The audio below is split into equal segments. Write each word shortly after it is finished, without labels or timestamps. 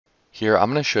Here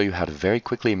I'm going to show you how to very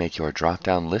quickly make your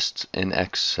drop-down lists in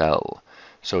Excel.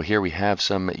 So here we have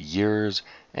some years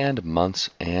and months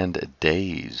and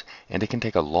days, and it can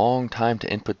take a long time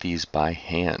to input these by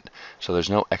hand. So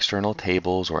there's no external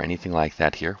tables or anything like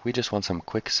that here. We just want some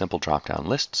quick, simple drop-down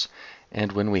lists.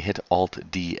 And when we hit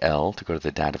Alt-DL to go to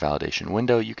the data validation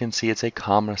window, you can see it's a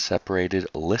comma-separated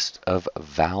list of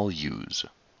values.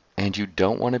 And you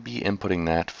don't want to be inputting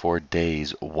that for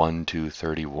days 1 to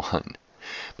 31.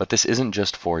 But this isn't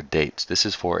just for dates. This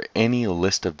is for any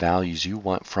list of values you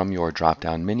want from your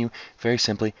drop-down menu, very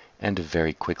simply and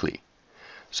very quickly.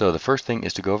 So the first thing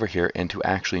is to go over here and to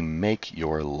actually make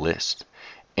your list.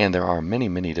 And there are many,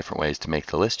 many different ways to make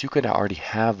the list. You could already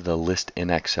have the list in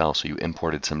Excel, so you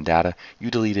imported some data, you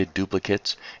deleted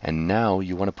duplicates, and now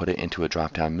you want to put it into a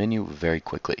drop-down menu very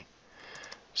quickly.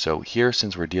 So here,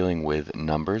 since we're dealing with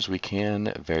numbers, we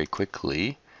can very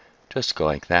quickly just go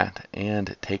like that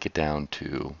and take it down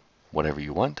to whatever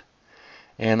you want.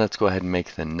 And let's go ahead and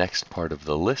make the next part of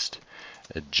the list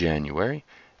January,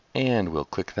 and we'll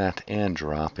click that and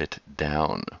drop it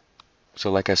down.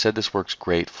 So like I said, this works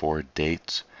great for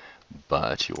dates,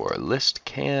 but your list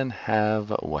can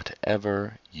have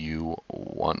whatever you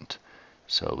want.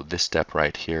 So this step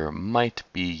right here might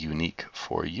be unique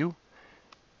for you.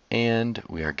 And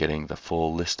we are getting the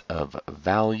full list of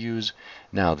values.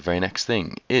 Now the very next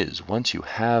thing is, once you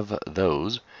have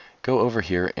those, go over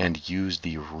here and use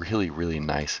the really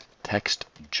nice text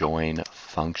join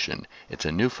function. It's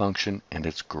a new function and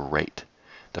it's great.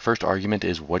 The first argument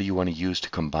is, what do you want to use to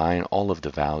combine all of the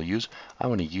values? I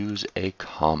want to use a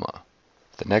comma.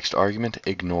 The next argument,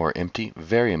 ignore empty,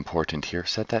 very important here.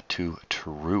 Set that to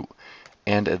true,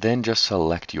 and then just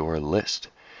select your list.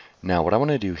 Now what I want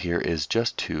to do here is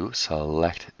just to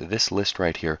select this list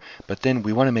right here, but then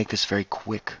we want to make this very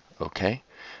quick, okay?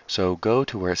 So go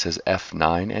to where it says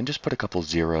F9 and just put a couple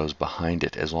zeros behind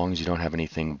it, as long as you don't have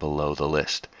anything below the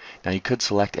list. Now you could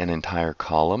select an entire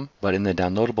column, but in the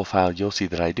downloadable file you'll see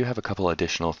that I do have a couple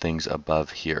additional things above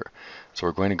here. So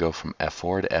we're going to go from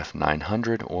F4 to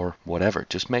F900 or whatever.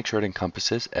 Just make sure it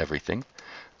encompasses everything.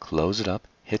 Close it up.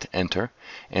 Hit enter,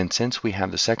 and since we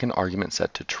have the second argument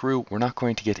set to true, we're not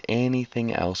going to get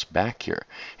anything else back here.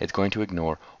 It's going to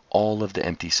ignore all of the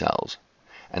empty cells.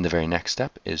 And the very next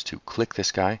step is to click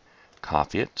this guy,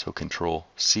 copy it, so Control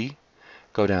C,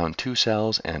 go down 2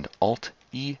 cells and Alt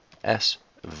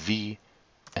ESV,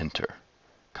 enter.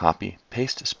 Copy,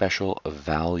 paste special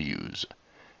values.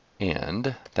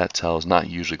 And that cell is not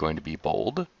usually going to be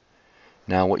bold.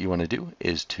 Now what you want to do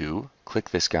is to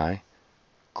click this guy,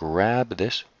 grab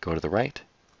this, go to the right,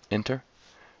 enter,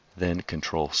 then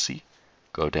Control C,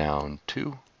 go down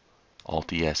to Alt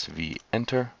ESV,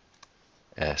 enter,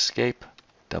 escape,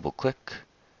 double click,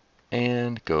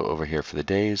 and go over here for the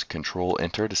days, Control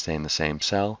Enter to stay in the same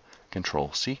cell,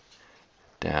 Control C,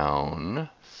 down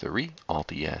 3, Alt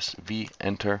ESV,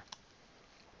 enter,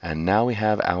 and now we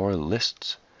have our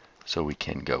lists. So we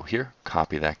can go here,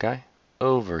 copy that guy,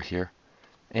 over here,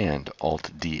 and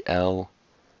Alt DL,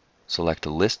 select a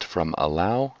list from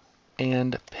allow,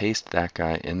 and paste that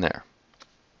guy in there.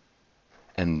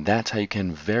 And that's how you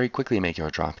can very quickly make your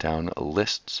drop-down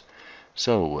lists.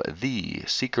 So the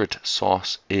secret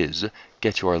sauce is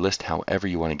get your list however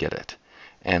you want to get it,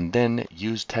 and then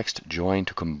use text join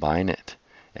to combine it.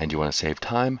 And you want to save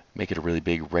time, make it a really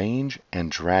big range,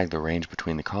 and drag the range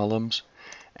between the columns,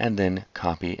 and then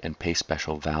copy and paste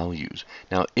special values.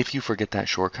 Now if you forget that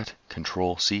shortcut,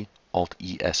 Control C, Alt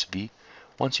ESV,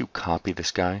 once you copy this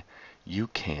guy, you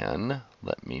can,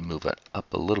 let me move it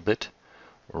up a little bit,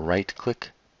 right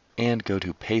click and go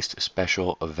to paste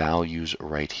special values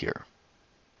right here.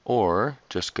 Or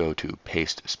just go to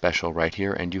paste special right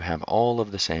here and you have all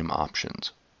of the same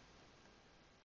options.